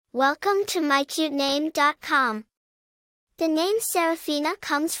Welcome to mycutename.com. The name Seraphina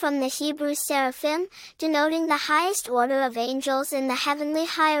comes from the Hebrew seraphim, denoting the highest order of angels in the heavenly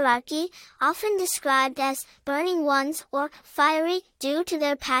hierarchy, often described as burning ones or fiery due to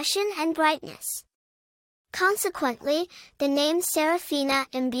their passion and brightness. Consequently, the name Seraphina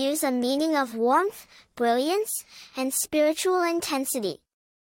imbues a meaning of warmth, brilliance, and spiritual intensity.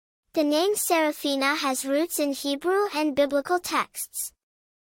 The name Seraphina has roots in Hebrew and biblical texts.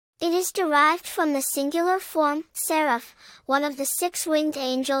 It is derived from the singular form, seraph, one of the six-winged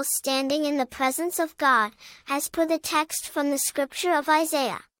angels standing in the presence of God, as per the text from the scripture of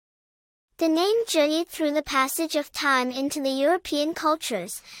Isaiah. The name journeyed through the passage of time into the European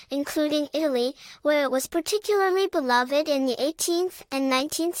cultures, including Italy, where it was particularly beloved in the 18th and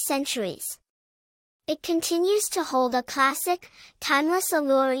 19th centuries. It continues to hold a classic, timeless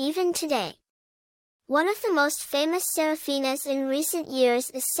allure even today. One of the most famous Seraphinas in recent years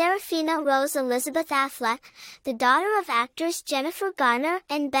is Seraphina Rose Elizabeth Affleck, the daughter of actors Jennifer Garner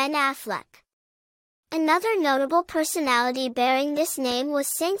and Ben Affleck. Another notable personality bearing this name was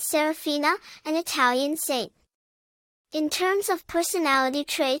Saint Seraphina, an Italian saint. In terms of personality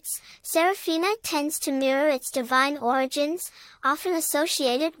traits, Seraphina tends to mirror its divine origins, often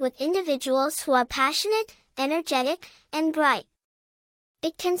associated with individuals who are passionate, energetic, and bright.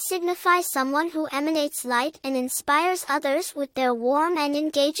 It can signify someone who emanates light and inspires others with their warm and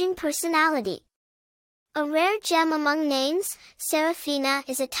engaging personality. A rare gem among names, Seraphina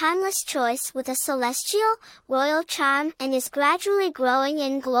is a timeless choice with a celestial, royal charm and is gradually growing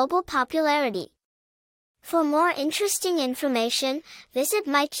in global popularity. For more interesting information, visit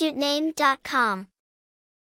mycutename.com.